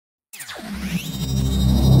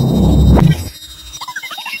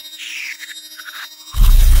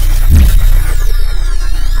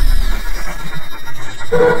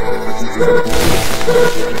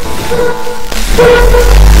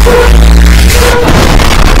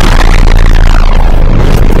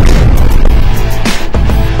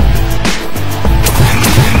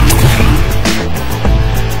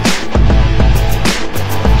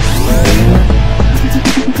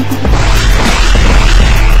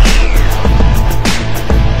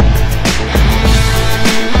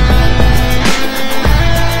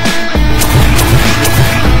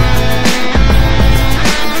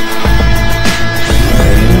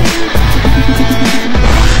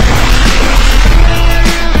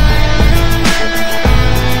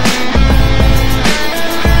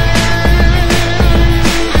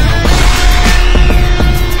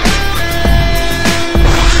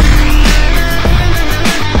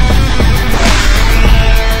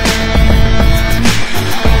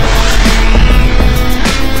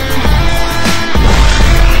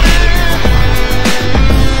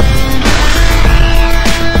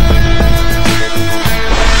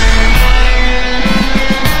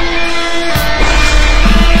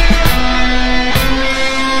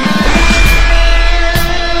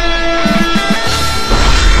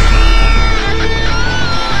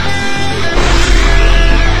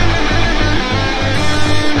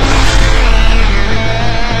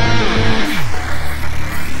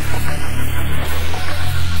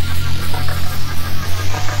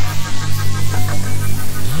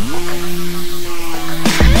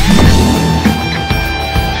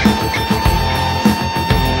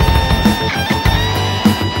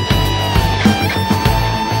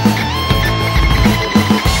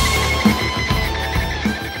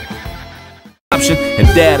And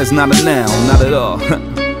dad is not a noun, not at all.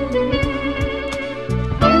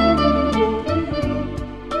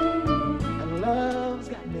 And love's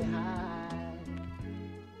got me high.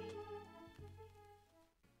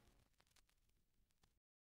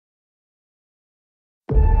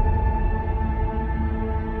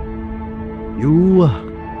 You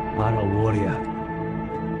are a warrior,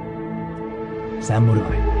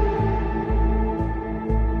 samurai.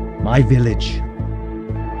 My village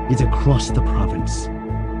is across the province,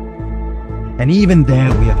 and even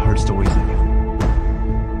there we have heard stories of you.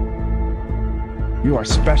 You are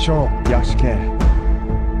special, Yasuke.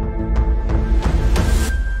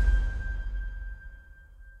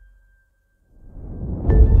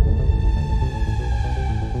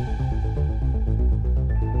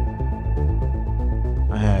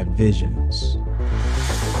 I had visions.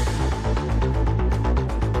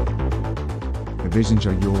 The visions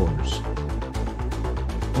are yours.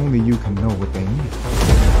 Only you can know what they mean.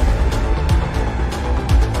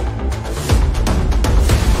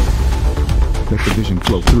 Let the vision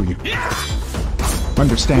flow through you.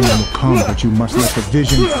 Understanding will come, but you must let the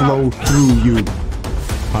vision flow through you.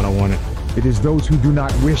 I don't want it. It is those who do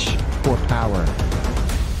not wish for power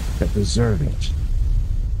that deserve it.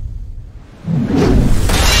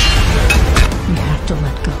 You have to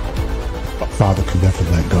let go. A father can never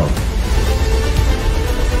let go.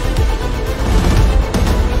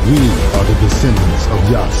 We are the descendants of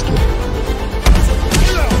YASUKE.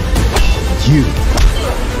 You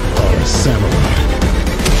are a samurai.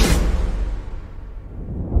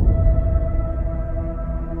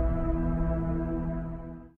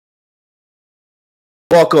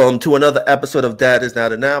 Welcome to another episode of Dad is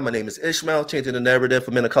Not a Now. My name is Ishmael, changing the narrative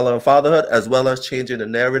for men of color and fatherhood, as well as changing the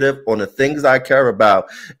narrative on the things I care about.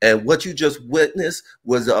 And what you just witnessed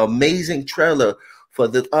was an amazing trailer for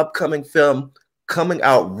the upcoming film coming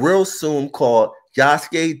out real soon called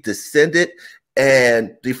YASUKE Descendants.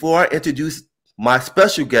 And before I introduce my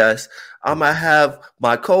special guest, I'm going to have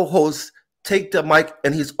my co-host take the mic,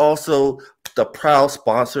 and he's also the proud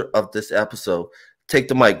sponsor of this episode. Take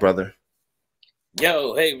the mic, brother.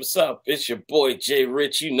 Yo, hey, what's up? It's your boy, Jay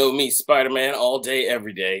Rich. You know me, Spider-Man, all day,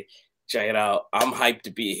 every day. Check it out. I'm hyped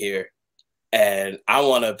to be here. And I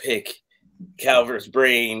want to pick Calvert's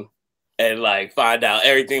brain and, like, find out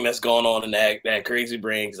everything that's going on in that crazy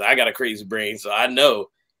brain. Because I got a crazy brain, so I know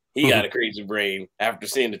he got a crazy brain after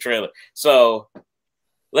seeing the trailer. So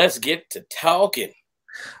let's get to talking.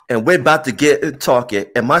 And we're about to get talking.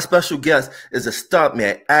 And my special guest is a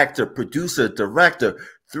stuntman, actor, producer, director,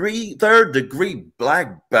 third-degree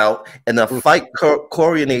black belt, and a fight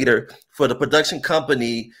coordinator for the production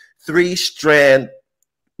company Three Strand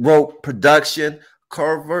Rope Production.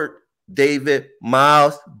 Calvert David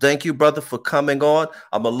Miles, thank you, brother, for coming on.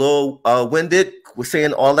 I'm a little winded with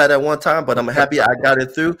saying all that at one time, but I'm happy I got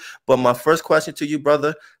it through. But my first question to you,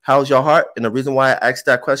 brother, how's your heart? And the reason why I asked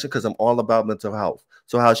that question, because I'm all about mental health.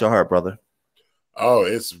 So how's your heart, brother? Oh,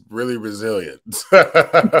 it's really resilient. That's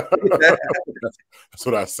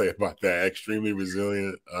what I say about that. Extremely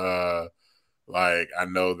resilient. Like I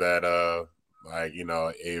know that like you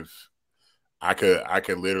know, if I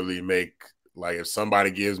could literally make, like, if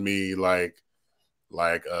somebody gives me like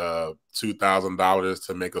 $2,000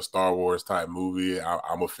 to make a Star Wars type movie, I'm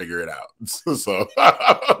gonna figure it out. So,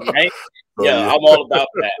 Right? so Yeah, yeah. I'm all about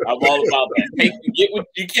that. I'm all about that. Get what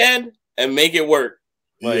you can and make it work.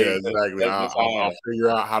 Yeah, Like exactly. that's just how I I'll am. figure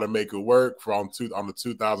out how to make it work on the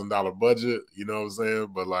 $2,000 budget. You know what I'm saying?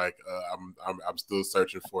 But like, I'm still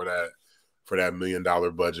searching for that $1 million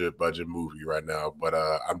budget movie right now. But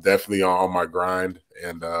I'm definitely on my grind,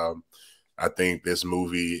 and I think this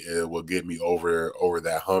movie will get me over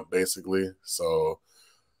that hump, basically. So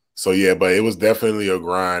yeah, but it was definitely a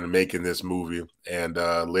grind making this movie, and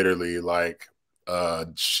literally like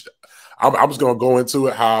I'm just gonna go into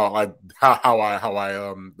it how I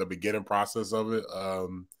the beginning process of it.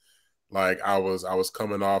 Like I was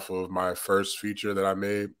coming off of my first feature that I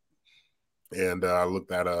made, and I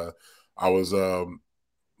looked at I was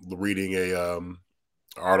reading a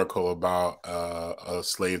article about a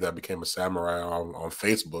slave that became a samurai on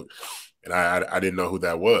Facebook, and I didn't know who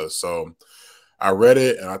that was, so I read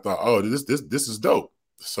it and I thought, oh, this is dope.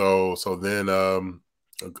 So then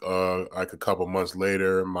like a couple months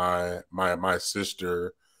later, my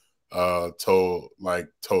sister told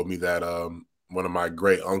me that one of my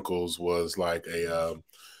great uncles was like a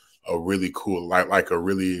really cool like a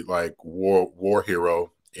really like war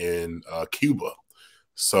hero in Cuba.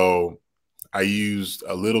 So I used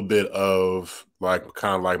a little bit of like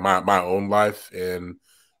kind of like my own life and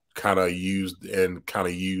kind of used the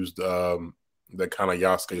kind of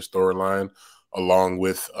Yasuke storyline along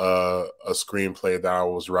with a screenplay that I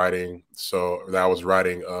was writing. So that I was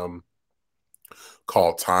writing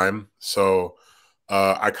called Time. So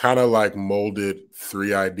I kind of like molded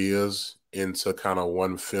 3 ideas into kind of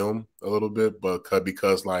one film a little bit, but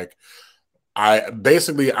because like I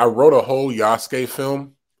wrote a whole Yasuke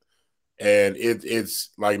film, and it's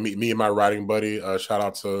like me and my writing buddy. Shout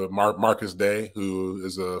out to Marcus Day, who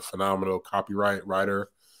is a phenomenal copyright writer.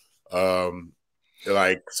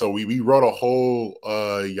 Like so, we wrote a whole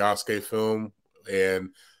Yasuke film, and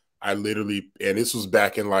and this was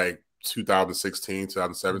back in like 2016,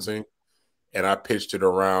 2017, and I pitched it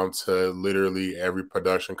around to literally every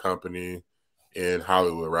production company in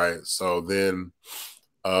Hollywood, right? So then,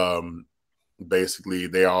 basically,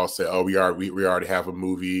 they all said, "Oh, we already have a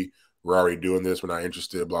movie. We're already doing this. We're not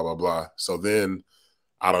interested." Blah blah blah. So then,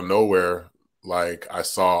 out of nowhere, like I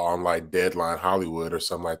saw on like Deadline Hollywood or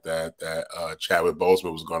something like that Chadwick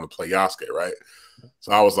Boseman was going to play Yasuke, right?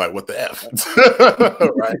 So I was like, "What the f?"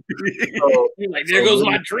 Right? So, You're like, there goes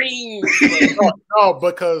my dream. no,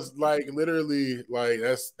 because like literally, like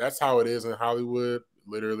that's how it is in Hollywood.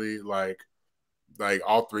 Literally, like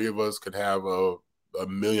all 3 of us could have a $1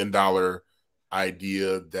 million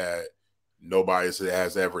idea that nobody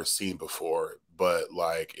has ever seen before. But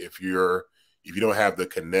like if you don't have the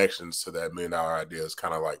connections to that $1 million idea, it's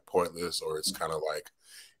kind of like pointless, or it's kind of like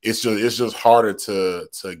it's just harder to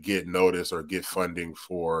get noticed or get funding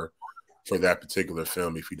for that particular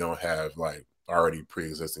film if you don't have like already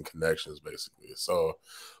pre-existing connections, basically. So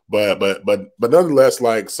but nonetheless,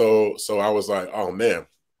 like so I was like, oh man,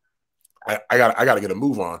 I got to get a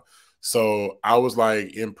move on. So I was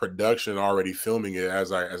like in production already filming it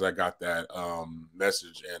as I got that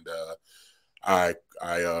message, and I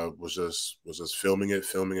was just filming it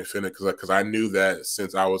because I knew that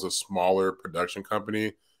since I was a smaller production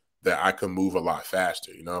company that I could move a lot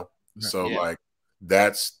faster, you know. So Yeah. like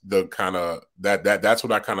that's the kind of that's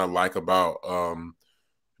what I kind of like about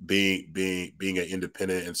being an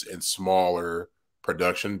independent and smaller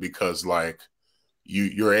production, because like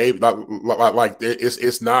you're able like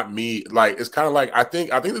it's not me, like it's kind of like I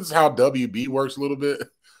think this is how WB works a little bit,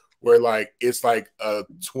 where like it's like a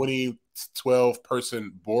 12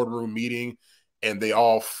 person boardroom meeting and they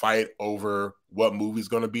all fight over what movie's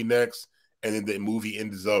going to be next, and then the movie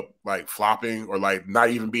ends up like flopping or like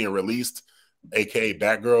not even being released, aka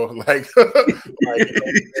Batgirl.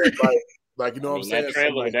 Like you know what I'm saying? That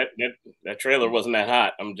trailer, that trailer wasn't that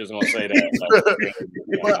hot. I'm just gonna say that.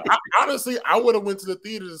 But honestly, I would have went to the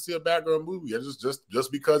theater to see a Batgirl movie,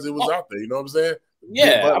 just because it was out there. You know what I'm saying?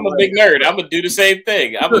 Yeah, but I'm a big nerd. I'm gonna do the same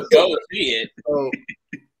thing. I'm gonna go see it. But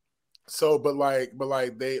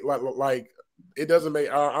they like it doesn't make.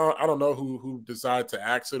 I don't know who decided to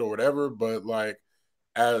axe it or whatever, but like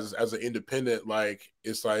as an independent, like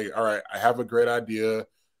it's like, all right, I have a great idea.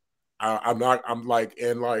 I'm like,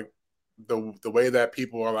 and like the way that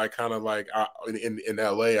people are like kind of like in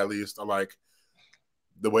LA at least are like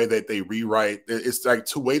the way that they rewrite. It's like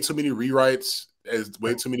way too many rewrites. There's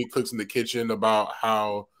way too many cooks in the kitchen about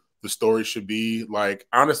how the story should be. Like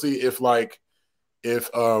honestly, if like if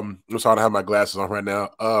I'm sorry, I don't have my glasses on right now.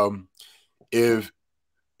 If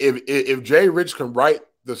Jay Rich can write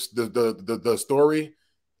the story,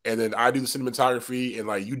 and then I do the cinematography, and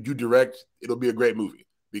like you direct, it'll be a great movie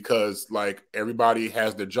because like everybody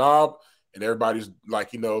has their job, and everybody's like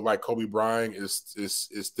like Kobe Bryant is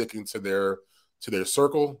sticking to their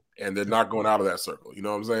circle, and they're not going out of that circle. You know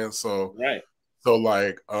what I'm saying? So right. So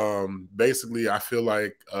like basically I feel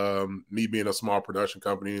like me being a small production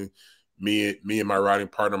company, me and my writing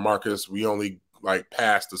partner Marcus, we only like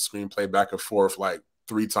passed the screenplay back and forth like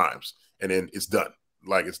 3 times and then it's done.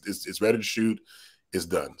 Like it's ready to shoot, it's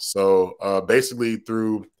done. So basically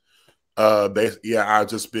through I've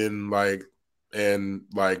just been like and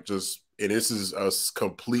this is a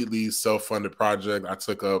completely self-funded project. I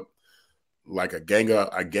took up like a gang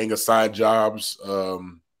of side jobs.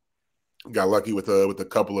 Got lucky with a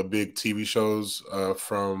couple of big TV shows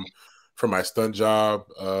from my stunt job.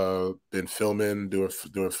 Been filming,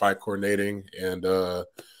 doing fight coordinating, and I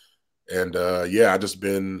just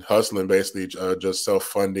been hustling basically, just self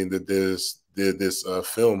funding this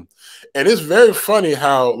film, and it's very funny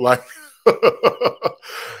how like.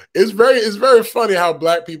 It's very funny how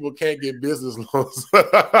black people can't get business loans. Okay,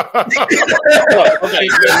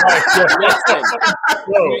 listen.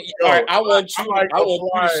 All right, I want you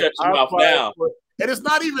to shut your mouth now. And it's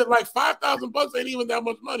not even like $5,000 ain't even that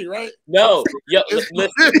much money, right? No, listen.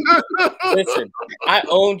 I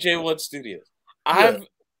own J1 Studios.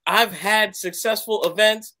 I've had successful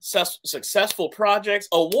events, successful projects,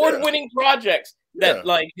 award-winning projects that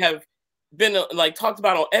like have been like talked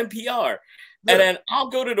about on NPR. And then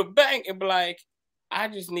I'll go to the bank and be like, I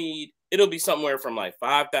just need, it'll be somewhere from like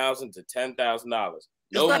 $5,000 to $10,000.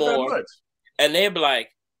 No more. And they'll be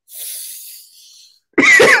like,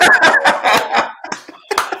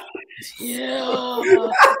 yeah.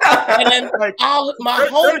 And then like, my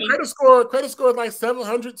homie credit score is like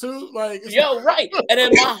 700 too. Like right. And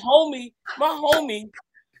then my homie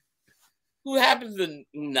who happens to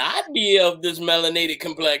not be of this melanated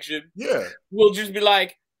complexion, will just be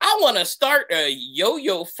like, I want to start a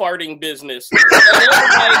yo-yo farting business. And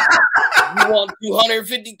like, you want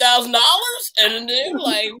 $250,000? And they're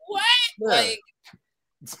like, what? Like,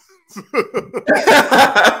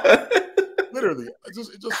 literally,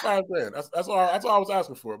 it's just $5,000. That's all I was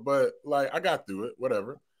asking for. But like, I got through it.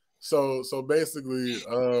 Whatever. So basically,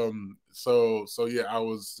 yeah, I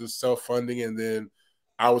was just self-funding, and then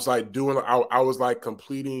I was like I was like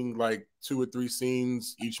completing like 2 or 3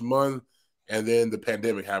 scenes each month. And then the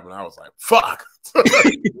pandemic happened. I was like, fuck.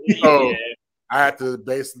 So I had to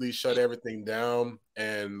basically shut everything down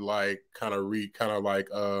and like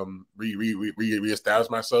reestablish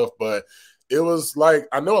myself. But it was like,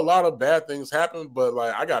 I know a lot of bad things happened, but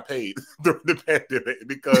like I got paid during the pandemic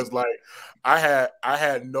because like I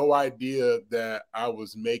had no idea that I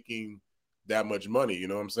was making that much money. You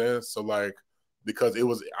know what I'm saying? So like, because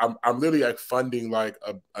I'm literally like funding like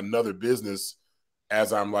another business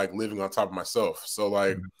as I'm like living on top of myself. So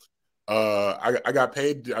like, I got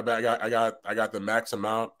paid. I got the max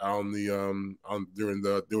amount on the during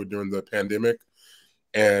the pandemic,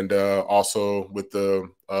 and also with the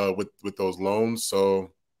with those loans.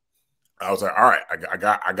 So I was like, all right, I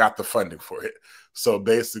got the funding for it. So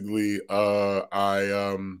basically,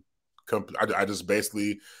 I just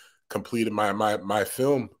basically completed my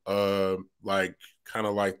film, like kind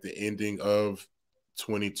of like the ending of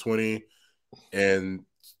 2020. And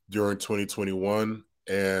during 2021,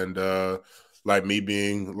 and like me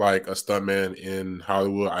being like a stuntman in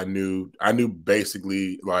Hollywood, I knew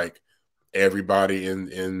basically like everybody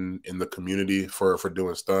in the community for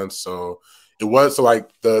doing stunts. So it was like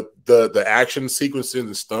the action sequences and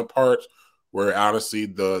the stunt parts were honestly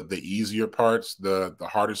the easier parts. The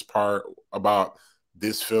hardest part about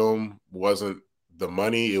this film wasn't the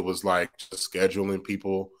money; it was like just scheduling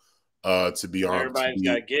people to be on. Everybody's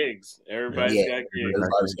got gigs. Everybody's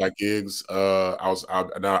got gigs.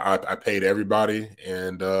 I paid everybody,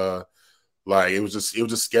 and like it was just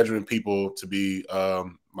scheduling people to be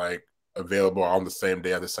like available on the same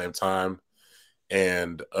day at the same time,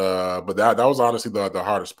 and but that was honestly the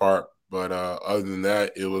hardest part. But other than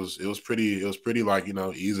that, it was pretty like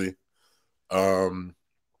easy. And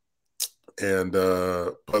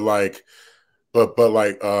but like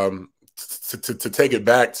to take it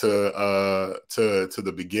back to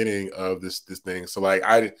the beginning of this thing. So like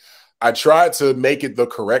I tried to make it the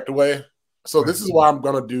correct way. So this is why I'm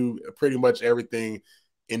gonna do pretty much everything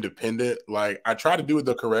independent. Like I try to do it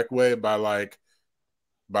the correct way by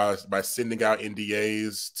sending out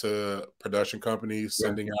NDAs to production companies,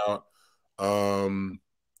 sending out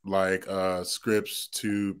scripts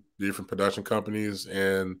to different production companies,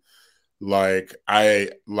 and like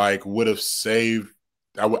I like would have saved.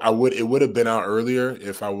 I would it would have been out earlier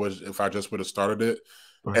if I just would have started it.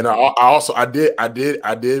 Right. And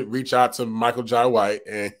I did reach out to Michael Jai White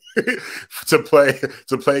and to play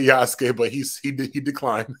Yasuke, but he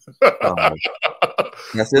declined.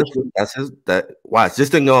 That's his. Watch this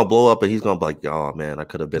thing gonna blow up, and he's gonna be like, "Oh man, I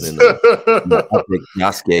could have been in the epic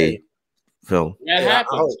Yasuke film." That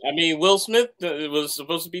happens. I mean, Will Smith was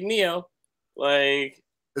supposed to be Neo, like.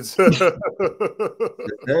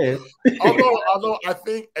 although I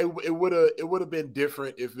think it would have been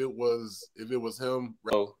different if it was him.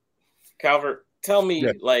 Oh, Calvert, tell me,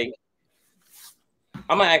 like,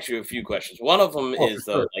 I'm gonna ask you a few questions. One of them is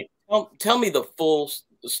though, like, tell me the full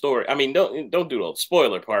story. I mean, don't do the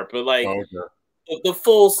spoiler part, but like the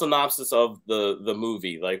full synopsis of the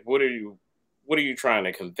movie. Like, what are you trying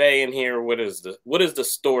to convey in here? What is the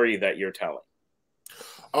story that you're telling?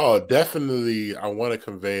 Oh, definitely. I want to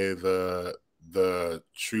convey the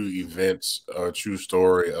true events or true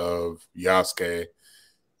story of Yasuke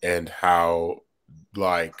and how,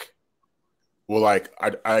 like, well, like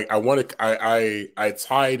I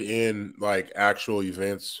tied in like actual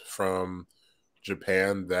events from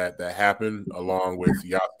Japan that happened along with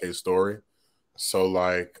Yasuke's story. So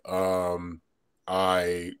like, I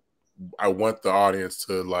want the audience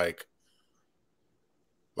to like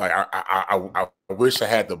I wish I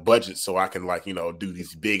had the budget so I can like, you know, do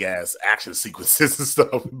these big ass action sequences and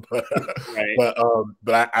stuff.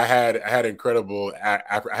 But I had incredible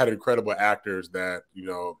actors that, you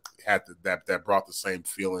know, had that brought the same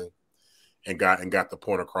feeling and got the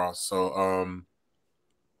point across. So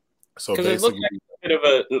because it looked like a bit of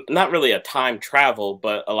a not really a time travel,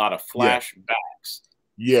 but a lot of flashbacks.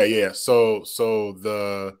 Yeah. So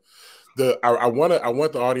I want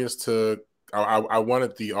the audience to. I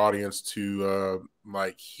wanted the audience to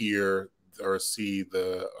like hear or see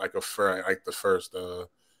the first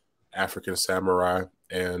African samurai,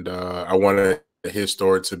 and I wanted his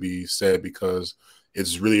story to be said because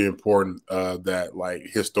it's really important that like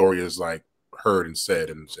his story is like heard and said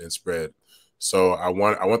and spread. So I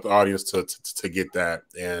want the audience to get that,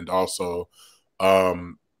 and also I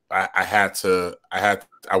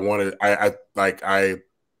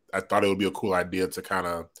thought it would be a cool idea to kind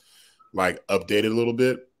of like update it a little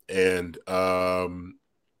bit, and I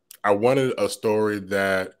wanted a story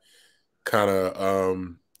that kind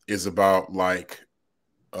of is about like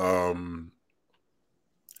I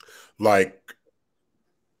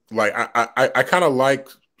kind of like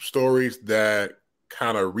stories that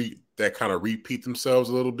kind of repeat themselves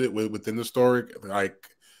a little bit within the story. Like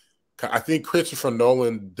I think Christopher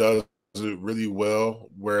Nolan does it really well,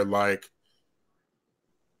 where like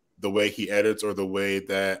the way he edits or the way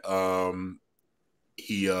that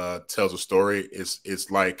he tells a story is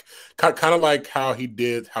like kind of like how he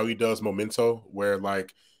does Memento, where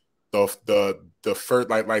like the first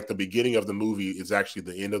like the beginning of the movie is actually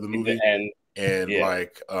the end of the movie, and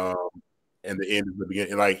like and the end is the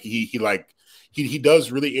beginning. Like he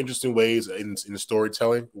does really interesting ways in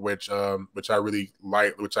storytelling, which I really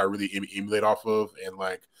like, which I really emulate off of, and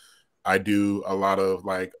like I do a lot of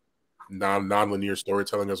like non-linear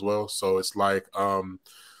storytelling as well. So it's like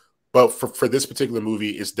but for this particular movie,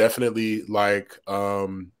 it's definitely like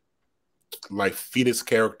Phoenix's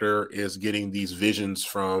character is getting these visions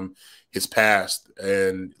from his past,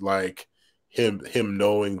 and like him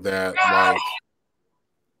knowing that like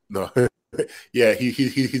no yeah,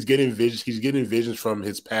 he's getting visions from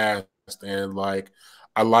his past, and like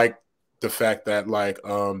I like the fact that like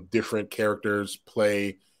different characters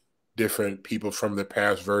play different people from the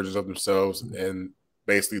past versions of themselves, and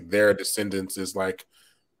basically their descendants is like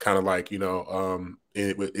kind of like, you know,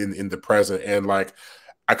 in the present. And like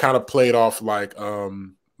I kind of played off like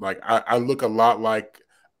I look a lot like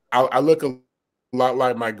I look a lot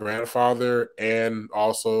like my grandfather, and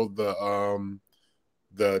also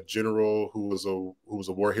the general who was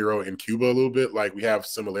a war hero in Cuba a little bit. Like we have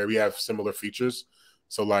similar features.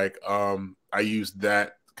 So like I used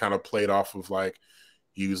that, kind of played off of like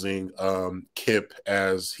using Kip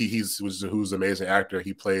as who's an amazing actor.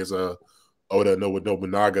 He plays Oda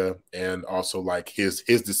Nobunaga, and also like his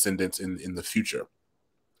descendants in the future.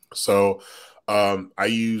 So I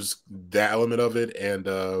use that element of it, and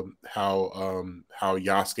how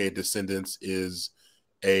Yasuke Descendants is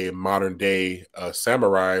a modern day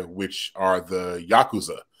samurai, which are the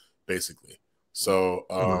Yakuza, basically. So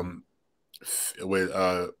with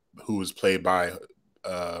who is played by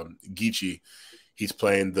Gichi. He's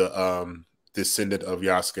playing the descendant of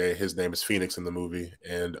Yasuke. His name is Phoenix in the movie,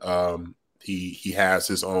 and he has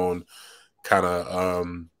his own kind of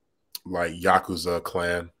like Yakuza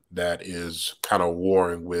clan that is kind of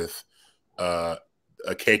warring with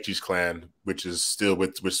Akechi's clan, which is still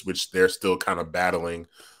which they're still kind of battling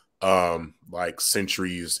like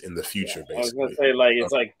centuries in the future, basically. I was gonna say, like,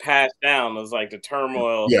 it's like passed down. It's like the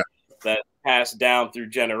turmoil that passed down through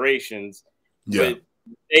generations. But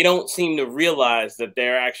they don't seem to realize that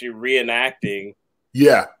they're actually reenacting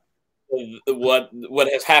what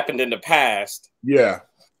has happened in the past.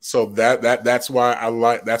 So that's why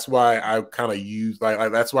I kind of use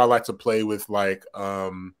like that's why I like to play with like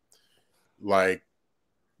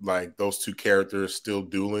those two characters still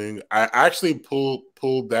dueling. I actually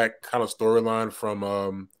pulled that kind of storyline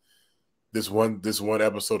from this one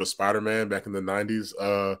episode of Spider-Man back in the 90s.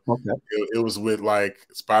 It was with like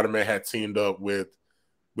Spider-Man had teamed up with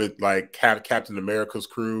like Captain America's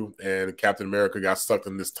crew, and Captain America got stuck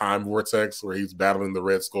in this time vortex where he's battling the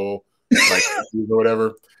Red Skull, like or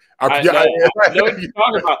whatever. I know what you're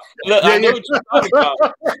talking about. Look, I know what you're talking about.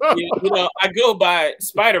 You know, I go by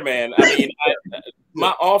Spider-Man. I mean,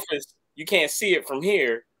 my office, you can't see it from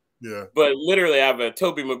here. Yeah. But literally, I have a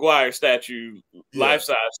Tobey Maguire statue, life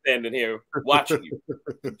size, standing here watching you,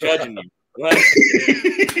 judging you. Right?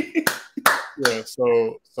 Yeah.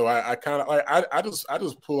 So I kind of like I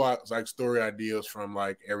just pull out like story ideas from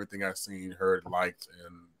like everything I've seen, heard, liked,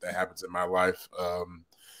 and that happens in my life.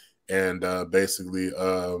 And basically,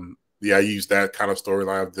 I use that kind of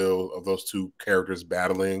storyline of those two characters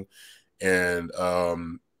battling, and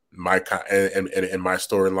my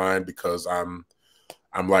storyline, because I'm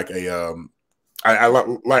like a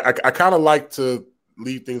I kind of like to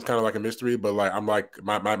leave things kind of like a mystery, but like I'm like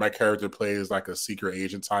my character plays like a secret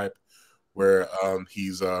agent type, where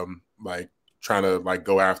he's like trying to like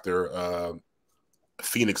go after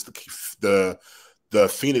Phoenix, the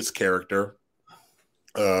Phoenix character.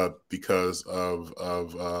 Because of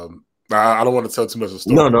I don't want to tell too much of the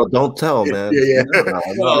story. No, don't tell, man.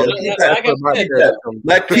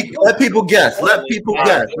 Let people guess. Let people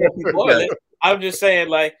guess. I'm just saying,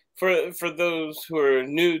 like, for those who are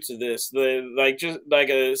new to this, just like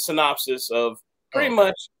a synopsis of pretty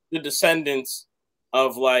much the descendants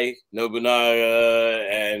of like Nobunaga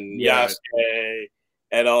and Yasuke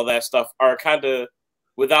and all that stuff are kind of,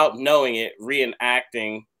 without knowing it,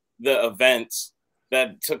 reenacting the events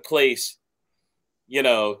that took place, you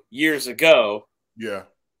know, years ago. Yeah.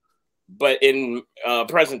 But in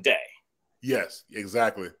present day. Yes,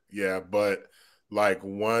 exactly. Yeah, but like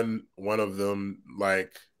one of them,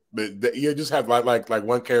 like, but you just have like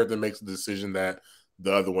one character makes a decision that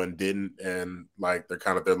the other one didn't, and like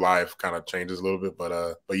their life kind of changes a little bit.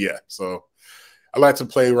 But yeah. So I like to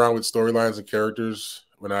play around with storylines and characters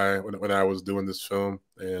when I was doing this film,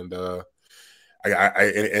 and and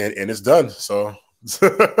it's done. So.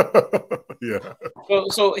 Yeah.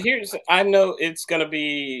 So here's, I know you're gonna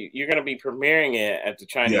be premiering it at the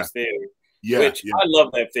Chinese theater, which I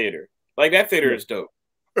love that theater. Like, that theater is dope.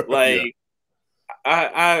 Like,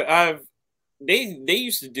 they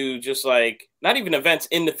used to do just like not even events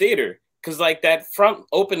in the theater, because like that front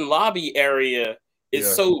open lobby area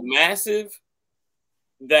is so massive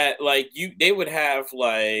that like they would have,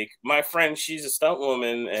 like, my friend, she's a stunt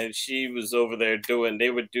woman, and she was over there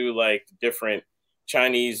they would do like different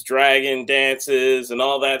Chinese dragon dances and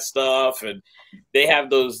all that stuff, and they have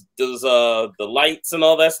those the lights and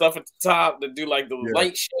all that stuff at the top that do like the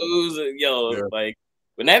light shows. Like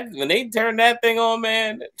when they turn that thing on,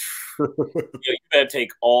 man, you better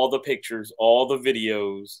take all the pictures, all the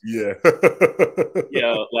videos,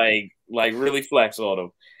 like really flex on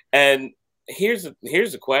them. And here's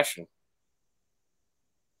the question.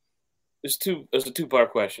 It's a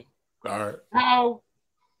two-part question. All right. How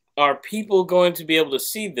are people going to be able to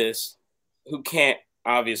see this who can't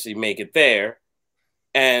obviously make it there?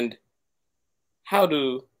 And how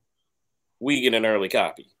do we get an early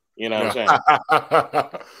copy? You know what I'm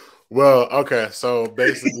saying? Well, okay. So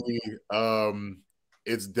basically,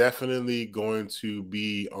 it's definitely going to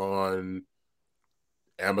be on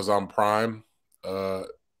Amazon Prime,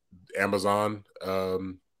 Amazon.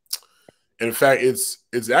 In fact,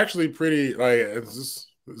 it's actually pretty, like, it's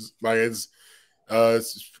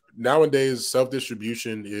nowadays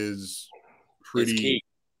self-distribution is pretty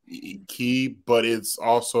key, but it's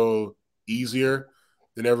also easier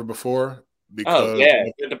than ever before, because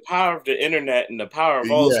the power of the internet and the power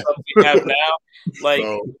of all the stuff we have now. Like,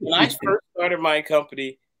 when I first started my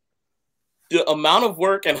company, the amount of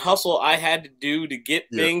work and hustle I had to do to get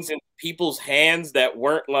things in people's hands that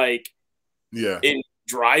weren't like in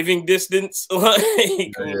driving distance,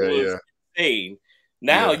 like, was insane.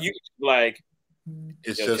 Now you like,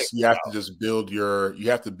 it's just you have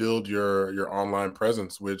to build your online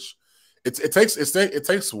presence, which it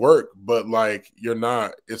takes work, but like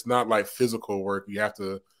it's not like physical work. You have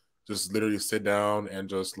to just literally sit down and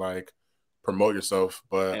just like promote yourself.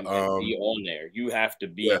 But and be on there. You have to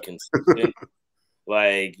be yeah. consistent.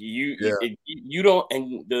 Like Yeah. you don't.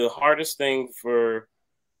 And the hardest thing for,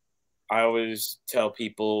 I always tell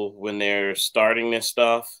people when they're starting this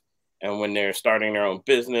stuff and when they're starting their own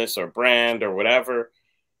business or brand or whatever,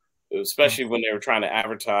 especially when they were trying to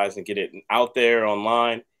advertise and get it out there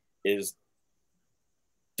online, is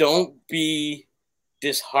don't be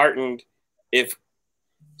disheartened if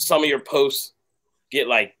some of your posts get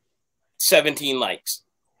like 17 likes.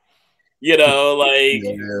 You know, like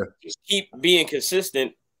Yeah. just keep being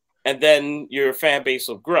consistent, and then your fan base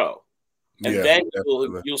will grow, and Yeah, then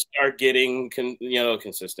definitely. you'll start getting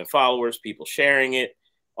consistent followers, people sharing it,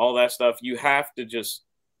 all that stuff. You have to just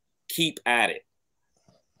keep at it.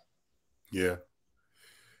 Yeah.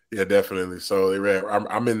 Yeah, definitely. So yeah,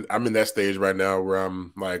 I'm in that stage right now where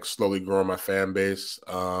I'm like slowly growing my fan base.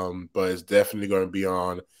 But it's definitely going to be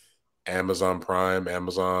on Amazon Prime,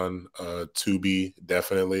 Amazon, Tubi,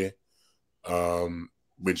 definitely.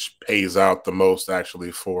 Which pays out the most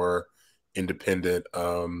actually for independent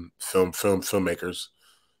filmmakers.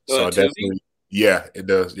 So Tubi? definitely, yeah, it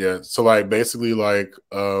does. Yeah. So like basically like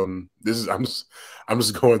this is I'm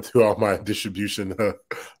just going through all my distribution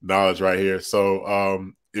knowledge right here.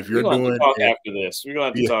 So if We're you're gonna have to doing talk it, after this. We're gonna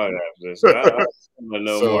have to yeah. talk after this. I want to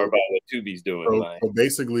know more So about what Tubi's doing. Like, so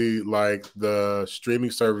basically like the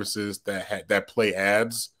streaming services that play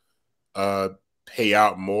ads pay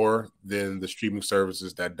out more than the streaming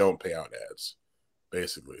services that don't pay out ads,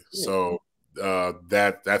 basically. yeah. So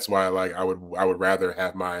that's why like I would rather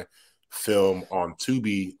have my film on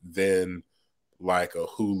Tubi than like a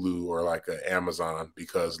Hulu or like an Amazon,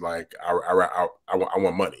 because like I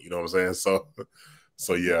want money, you know what I'm saying?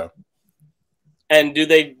 So yeah. And do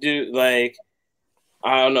they do like,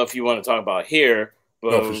 I don't know if you want to talk about here,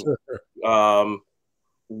 No, for but sure.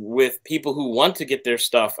 with people who want to get their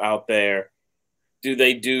stuff out there, do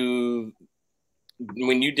they do,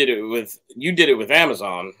 when you did it with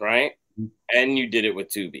Amazon, right? And you did it with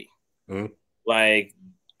Tubi. Mm-hmm. Like,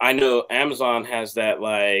 I know Amazon has that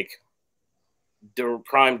like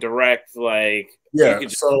Prime Direct, like Yeah,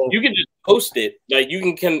 you can just post it, like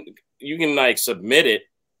you can like submit it,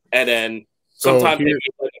 and then sometimes they make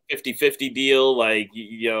like a 50-50 deal, like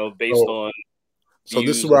based on so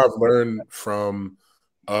this is what I've learned from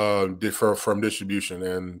distribution,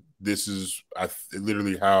 and this is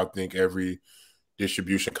literally how I think every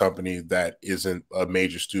distribution company that isn't a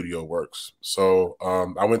major studio works. So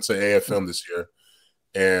I went to AFM this year,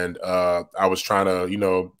 and I was trying to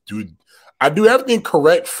do everything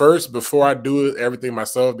correct first before I do everything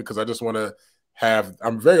myself, because I just want to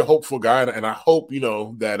I'm a very hopeful guy, and I hope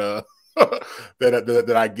that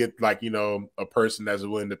that I get like a person that's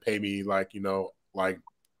willing to pay me like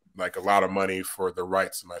like a lot of money for the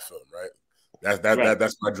rights to my film, right?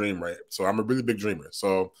 That's my dream, right? So I'm a really big dreamer.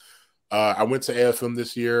 So I went to AFM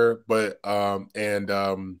this year, but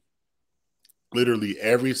literally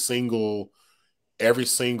every single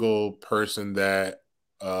person that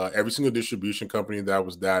every single distribution company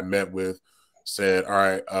that I met with said, all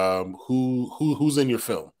right, who's in your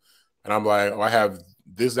film? And I'm like, oh, I have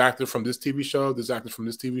this actor from this TV show, this actor from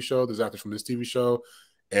this TV show, this actor from this TV show.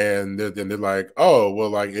 And then they're like, oh, well,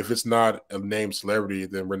 like if it's not a named celebrity,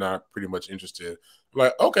 then we're not pretty much interested. I'm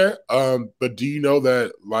like, okay, but do you know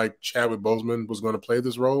that like Chadwick Boseman was going to play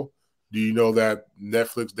this role? Do you know that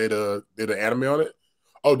Netflix did an anime on it?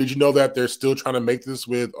 Oh, did you know that they're still trying to make this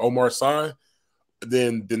with Omar Sy?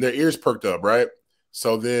 Then their ears perked up, right?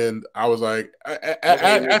 So then I was like,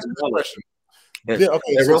 ask me this question.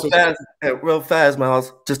 Real fast,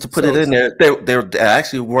 Miles. Just to put it in there, they're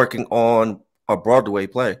actually working on a Broadway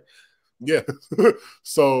play. Yeah.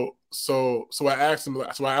 So I asked him.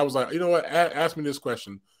 So I was like, you know what? Ask me this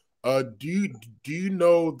question. Do you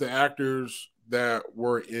know the actors that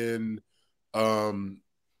were in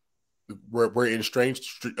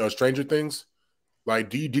Stranger Things? Like,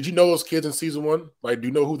 did you know those kids in season 1? Like, do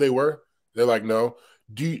you know who they were? They're like, no.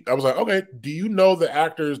 I was like, okay. Do you know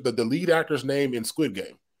the lead actor's name in Squid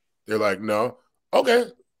Game? They're like, no. Okay.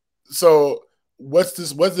 So what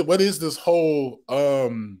is this whole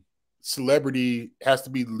celebrity has to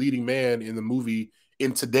be the leading man in the movie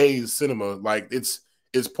in today's cinema? Like, it's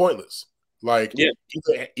pointless. Like, yeah.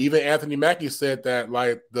 Even Anthony Mackie said that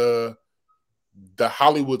like the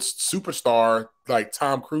Hollywood superstar, like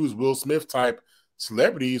Tom Cruise, Will Smith type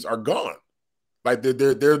celebrities are gone. Like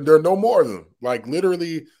there are no more of them. Like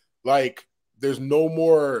literally, like there's no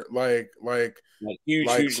more like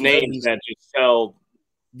huge names that just sell.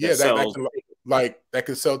 Yeah, that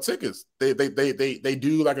can sell tickets. They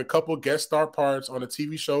do like a couple guest star parts on a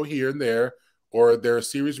TV show here and there, or they're a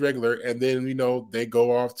series regular, and then they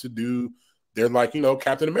go off to do. They're like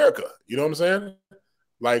Captain America. You know what I'm saying?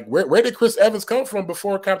 Like where did Chris Evans come from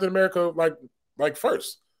before Captain America? Like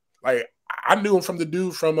first, like I knew him from the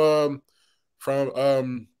dude from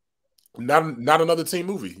not another teen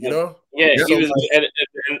movie. You know? Yeah, so, he was. And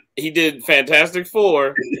he did Fantastic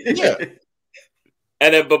Four. Yeah.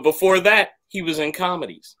 And then, but before that, he was in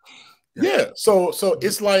comedies. Yeah. So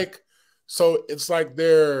it's like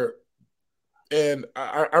they're, and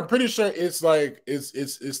I'm pretty sure it's like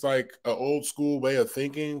like an old school way of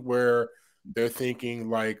thinking where they're thinking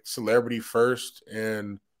like celebrity first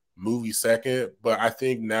and movie second. But I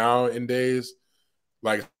think nowadays,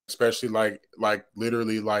 like especially like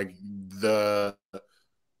literally like the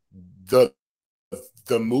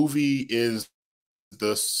movie is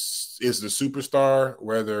the superstar,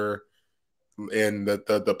 whether, and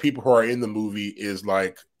the people who are in the movie is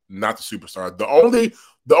like not the superstar. The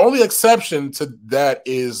only exception to that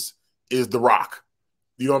is The Rock.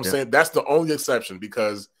 You know what I'm saying? That's the only exception,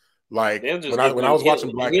 because like when I was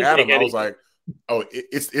watching Black Adam, I was like, oh,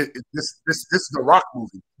 this is The Rock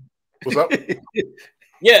movie. What's up?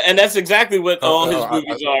 Yeah, and that's exactly what all his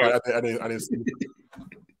movies are. I didn't see it.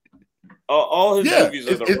 All his movies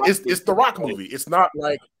are it's The Rock movie. It's not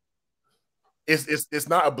like it's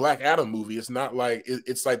not a Black Adam movie. It's not like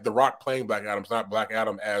it's like The Rock playing Black Adam. It's not Black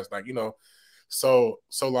Adam as like So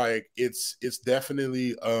like it's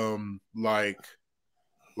definitely like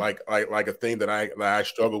a thing that I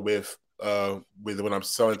struggle with when I'm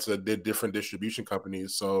selling to different distribution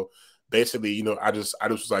companies. So basically, I just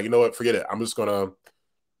was like, you know what, forget it. I'm just gonna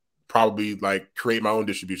probably like create my own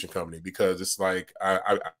distribution company, because it's like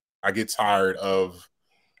I get tired of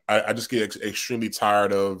I just get extremely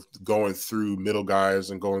tired of going through middle guys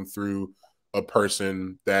and going through a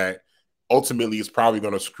person that ultimately is probably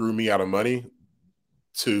going to screw me out of money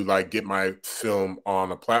to like get my film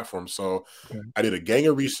on a platform. So I did a gang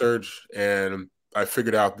of research, and I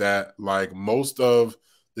figured out that like most of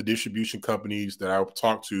the distribution companies that I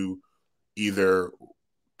talk to either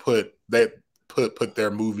put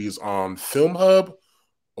their movies on Film Hub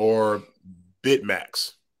or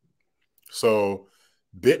Bitmax. So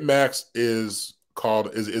Bitmax is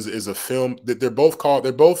a film that they're both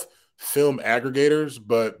film aggregators,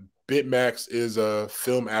 but Bitmax is a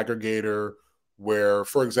film aggregator where,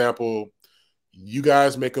 for example, you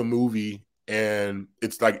guys make a movie and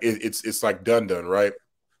it's like it's like done, right?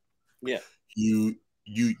 Yeah. You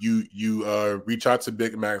reach out to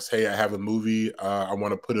Bitmax, hey, I have a movie, I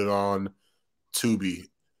want to put it on Tubi.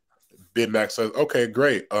 Bitmax says, okay,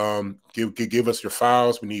 great. Give us your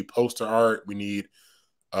files. We need poster art. We need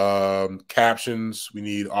captions. We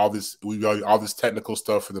need all this. We got all this technical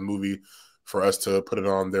stuff for the movie for us to put it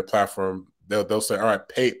on their platform. They'll say, all right,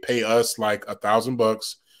 pay us like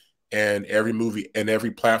 $1,000, and every movie and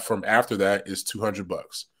every platform after that is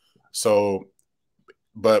 $200. So,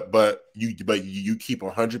 but you keep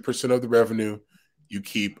 100% of the revenue. You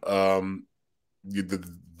keep the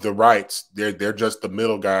rights. They're just the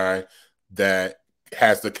middle guy that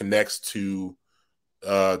has the connects to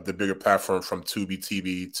the bigger platform, from Tubi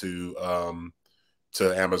TV to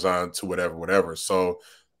Amazon to whatever. So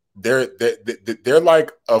they're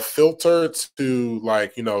like a filter to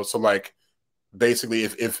like, so like basically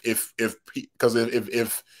if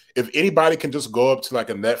anybody can just go up to like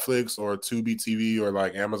a Netflix or a Tubi TV or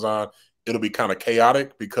like Amazon, it'll be kind of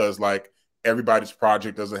chaotic, because like everybody's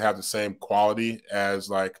project doesn't have the same quality as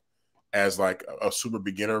like a super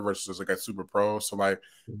beginner versus like a super pro. So like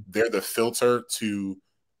they're the filter to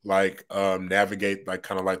like navigate like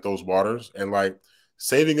kind of like those waters. And like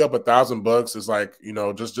saving up $1,000 is like,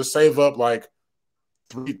 just save up like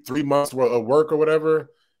three months worth of work or whatever.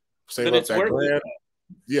 Save up that grand.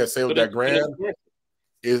 Yeah, save up that grand.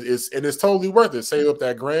 It's totally worth it. Save up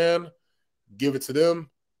that grand, give it to them.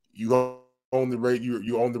 You own the rate.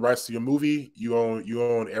 You own the rights to your movie. You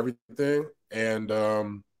own everything, and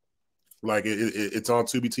like it's on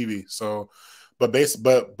Tubi TV. So, so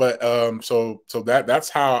that's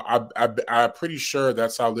how I'm pretty sure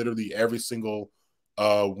that's how literally every single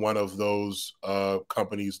one of those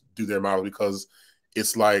companies do their model, because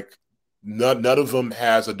it's like none of them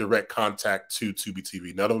has a direct contact to Tubi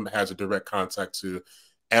TV. None of them has a direct contact to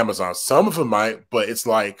Amazon. Some of them might, but it's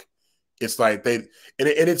like they, and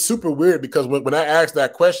it's super weird, because when I asked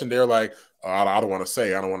that question, they're like, oh, I don't want to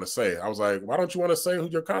say. I don't want to say. I was like, why don't you want to say who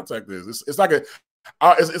your contact is? It's like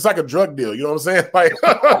it's like a drug deal. You know what I'm saying? Like, you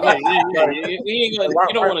don't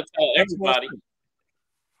want to tell everybody.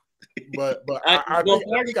 But I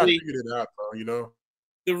think I figured it out, though.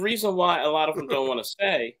 The reason why a lot of them don't want to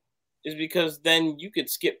say is because then you could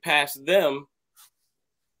skip past them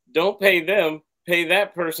don't pay them. Pay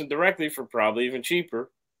that person directly for probably even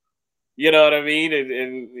cheaper. You know what I mean?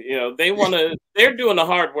 And you know, they want to. They're doing the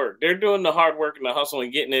hard work. They're doing the hard work and the hustle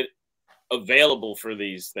and getting it available for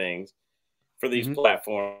these things, for these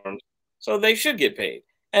platforms. So they should get paid.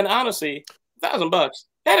 And honestly, $1,000,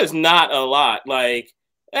 that is not a lot. Like,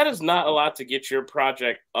 that is not a lot to get your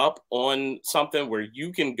project up on something where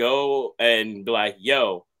you can go and be like,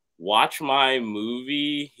 yo, watch my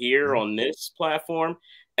movie here on this platform.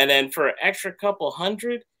 And then for an extra couple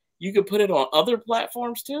hundred, you could put it on other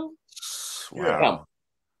platforms too. Wow.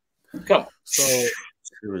 Come on. So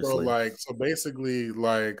basically,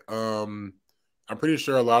 like, I'm pretty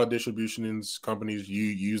sure a lot of distribution companies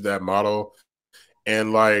use that model,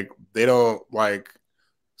 and like they don't like,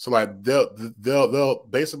 so like they'll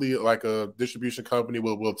basically, like, a distribution company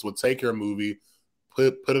will take your movie,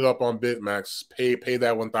 put it up on Bitmax, pay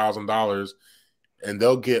that $1,000, and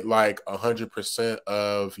they'll get like 100%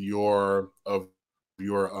 of your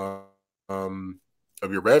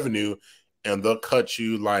revenue, and they'll cut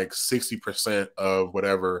you like 60% of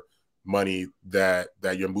whatever money that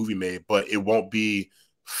your movie made. But it won't be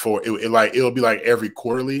for it, it'll be like every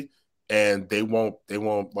quarterly, and they won't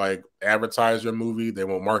like advertise your movie, they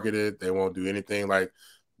won't market it, they won't do anything like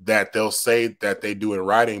that. They'll say that they do in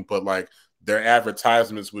writing, but like their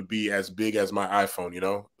advertisements would be as big as my iPhone, you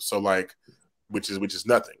know? So like, which is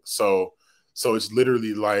nothing. So it's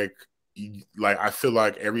literally like I feel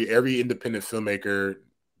like every independent filmmaker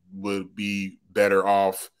would be better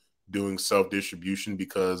off doing self-distribution,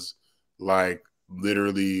 because like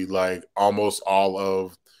literally like almost all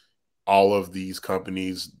of these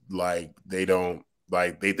companies, like they don't,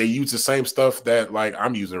 like they use the same stuff that like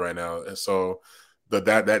I'm using right now. And so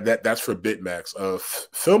that's for Bitmax.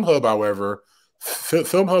 Film Hub, however,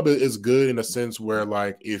 Film Hub is good in a sense where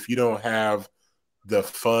like if you don't have the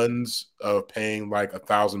funds of paying like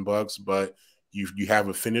 $1,000, but you have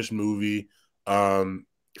a finished movie,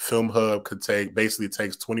 Film Hub basically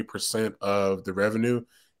takes 20% of the revenue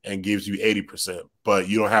and gives you 80%, but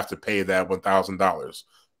you don't have to pay that $1,000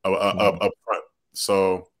 up front.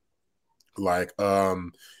 So like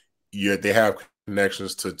they have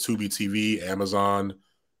connections to Tubi TV, Amazon,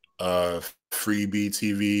 Freebie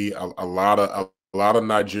TV, a lot of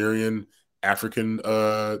Nigerian, African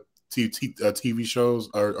TV shows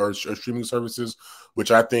or streaming services, which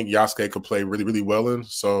I think YASUKE could play really, really well in.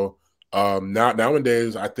 So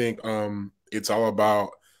nowadays, I think it's all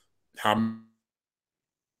about how.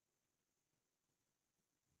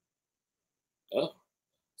 Oh,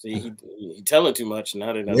 see, he telling too much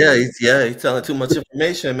now. He's telling too much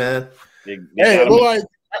information, man. Well, like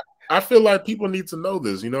I feel like people need to know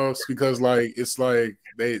this, you know, it's because like it's like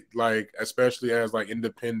they like, especially as like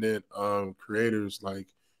independent creators, like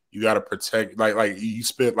you got to protect, like you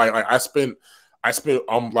spent like I spent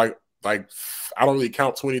like I don't really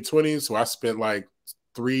count 2020, so I spent like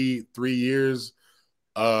three years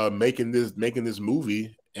making this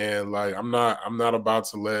movie, and like I'm not about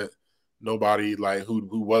to let nobody like who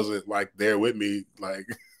wasn't like there with me like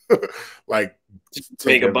like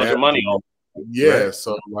make a bunch of money on. Yeah, right?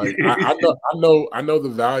 So like I know the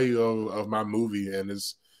value of my movie, and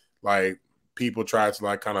it's like people try to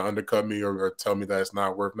like kind of undercut me or tell me that it's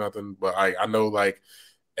not worth nothing, but I know like,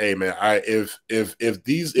 hey man, if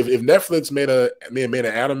Netflix made an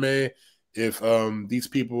anime, if these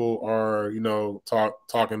people are, you know,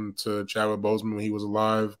 talking to Chadwick Boseman when he was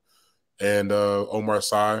alive, and Omar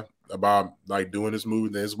Sy about like doing this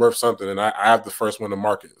movie, then it's worth something, and I have the first one to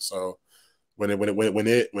market. So when it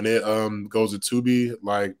goes to Tubi,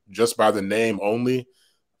 like just by the name only,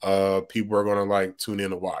 people are gonna like tune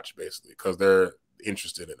in to watch basically because they're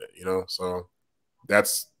interested in it, you know. So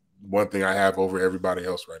that's one thing I have over everybody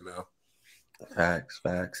else right now. Facts,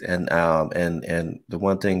 and the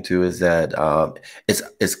one thing too is that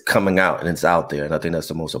it's coming out and it's out there, and I think that's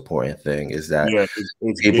the most important thing is that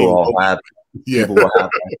people will have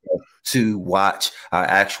to watch our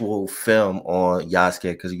actual film on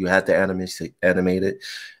YASUKE, because you have to animate it.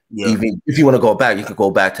 Yeah. Even if you want to go back, you can go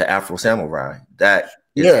back to Afro Samurai. That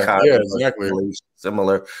is kind of exactly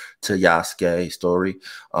similar to YASUKE story.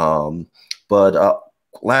 But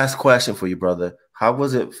last question for you, brother. How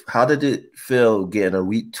was it? How did it feel getting a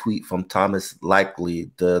retweet from Thomas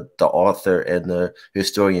Likely, the author and the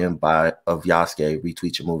historian of YASUKE,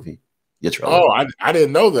 retweet your movie? Your trailer? Oh, I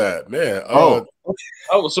didn't know that, man. Oh,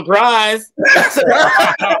 surprise!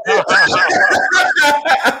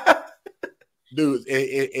 Dude,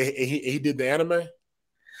 he did the anime?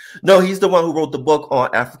 No, he's the one who wrote the book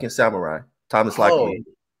on African Samurai. Thomas Likely.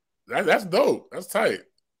 That's dope. That's tight.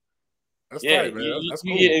 That's Yeah, tight, man. That's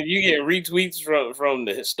cool. you get retweets from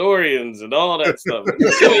the historians and all that stuff.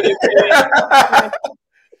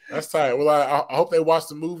 That's tight. Well, I hope they watch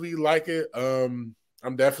the movie, like it. I'm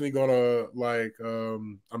definitely gonna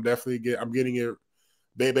I'm getting it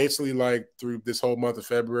basically like through this whole month of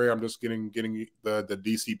February. I'm just getting the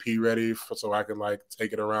DCP ready so I can like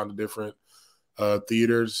take it around the different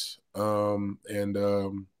theaters and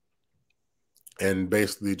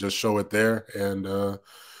basically just show it there. And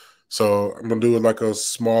so I'm gonna do like a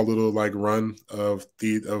small little like run of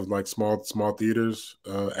small theaters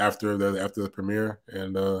after the premiere,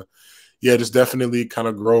 and yeah, just definitely kind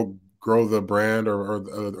of grow the brand or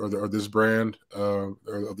this brand or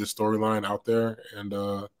this storyline out there, and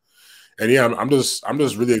yeah, I'm just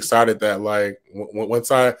really excited that like once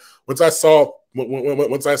I saw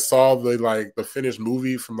the like the finished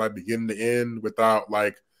movie from like beginning to end without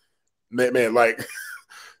like man like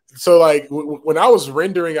so like when I was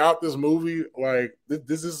rendering out this movie, like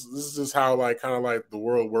this is how like kind of like the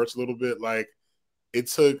world works a little bit. Like it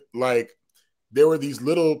took like there were these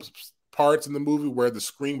little parts in the movie where the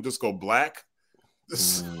screen would just go black.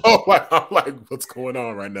 So like, I'm like, what's going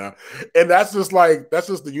on right now? And that's just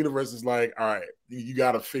the universe is like, all right, you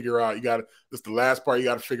got to figure out. This the last part you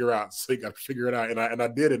got to figure out. So you got to figure it out. And I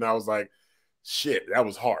did it. And I was like, shit, that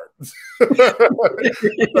was hard.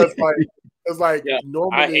 It's like yeah,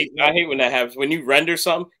 normally I hate when that happens when you render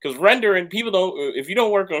something, because rendering, people don't, if you don't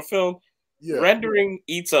work on film, rendering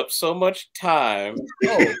eats up so much time.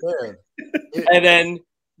 Oh man. And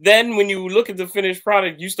then when you look at the finished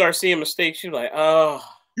product, you start seeing mistakes. You're like, oh,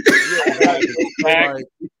 yeah, exactly.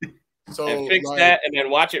 and fix that, and then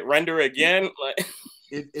watch it render again. Like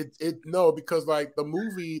no, because like the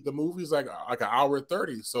movie's like an hour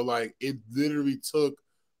 30, so like it literally took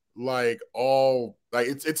like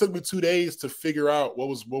it took me 2 days to figure out what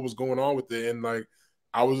was going on with it, and like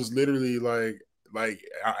I was just literally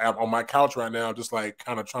I'm on my couch right now, just like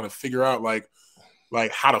kind of trying to figure out like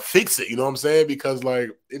how to fix it, you know what I'm saying? Because like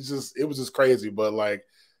it was just crazy, but like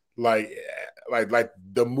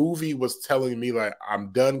the movie was telling me like,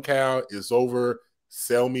 I'm done, Cal, it's over,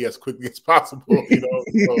 sell me as quickly as possible, you know.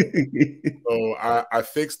 So I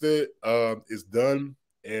fixed it, it's done,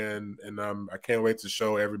 and I can't wait to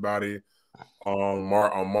show everybody on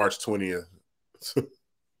March 20th.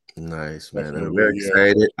 Nice, man. I'm very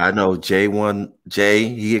excited. I know Jay,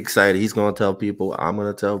 he excited. He's gonna tell people. I'm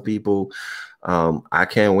gonna tell people. I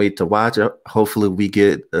can't wait to watch it. Hopefully we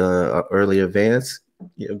get an early advance.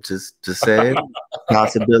 You know, just saying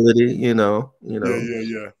possibility, you know.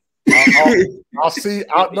 Yeah. I'll see.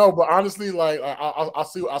 No, but honestly, like I'll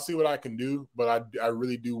see what I can do. But I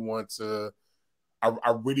really do want to.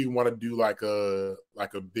 I really want to do like a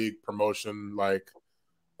big promotion, like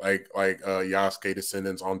YASUKE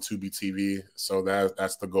Descendants on Tubi TV. So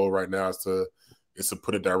that's the goal right now, is to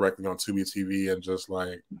put it directly on Tubi TV and just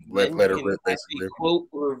like let it rip, basically. Quote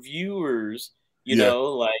reviewers, you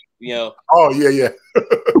know. Oh yeah.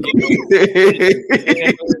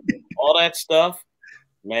 All that stuff,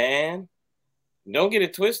 man. Don't get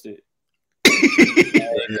it twisted.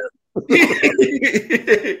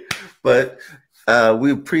 But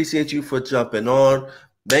we appreciate you for jumping on.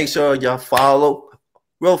 Make sure y'all follow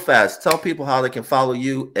real fast. Tell people how they can follow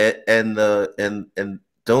you, and doesn't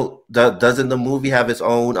the movie have its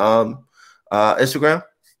own Instagram?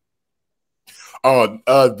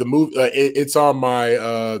 The movie it's on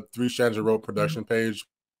my 3 Strands of Rope production page,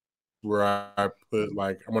 where I put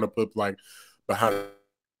like I'm gonna put like behind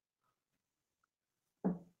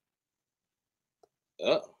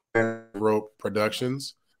Rope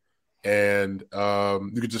Productions, and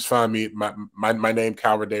you can just find me my name,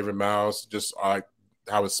 Calvin David Miles, just like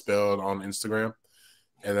how it's spelled on Instagram,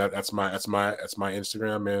 and that's my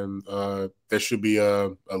Instagram, and there should be a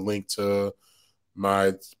link to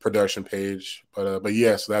my production page, but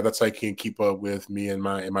yes, that's how you can keep up with me and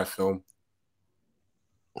my film.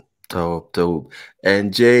 Dope.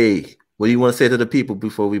 And Jay, what do you want to say to the people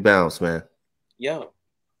before we bounce, man? Yo,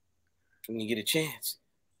 when you get a chance,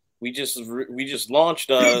 we just launched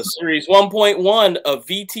series 1.1 of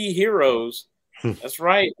VT Heroes. That's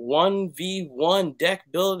right, 1v1 deck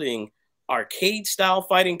building arcade style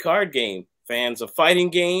fighting card game. Fans of fighting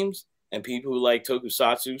games and people who like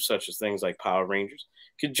tokusatsu, such as things like Power Rangers,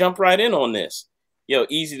 could jump right in on this. Yo,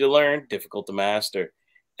 easy to learn, difficult to master.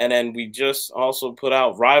 And then we just also put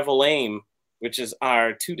out Rival Aim, which is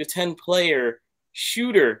our 2 to 10 player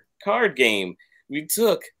shooter card game. We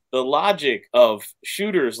took the logic of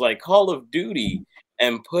shooters like Call of Duty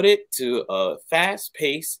and put it to a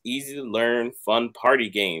fast-paced, easy-to-learn, fun party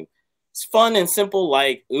game. It's fun and simple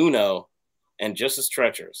like Uno, and just as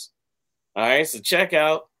treacherous. All right, so check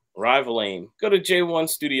out rivaling. Go to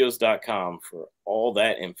j1studios.com for all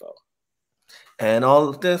that info. And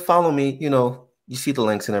all then follow me, you know, you see the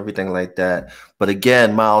links and everything like that. But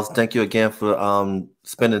again, Miles, thank you again for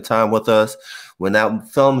spending time with us. When that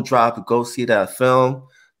film drops, go see that film.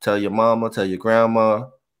 Tell your mama, tell your grandma,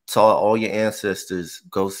 tell all your ancestors,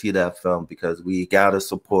 go see that film, because we gotta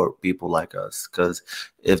support people like us. Because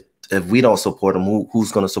if we don't support them,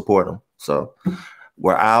 who's gonna support them? So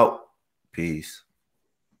we're out. Peace.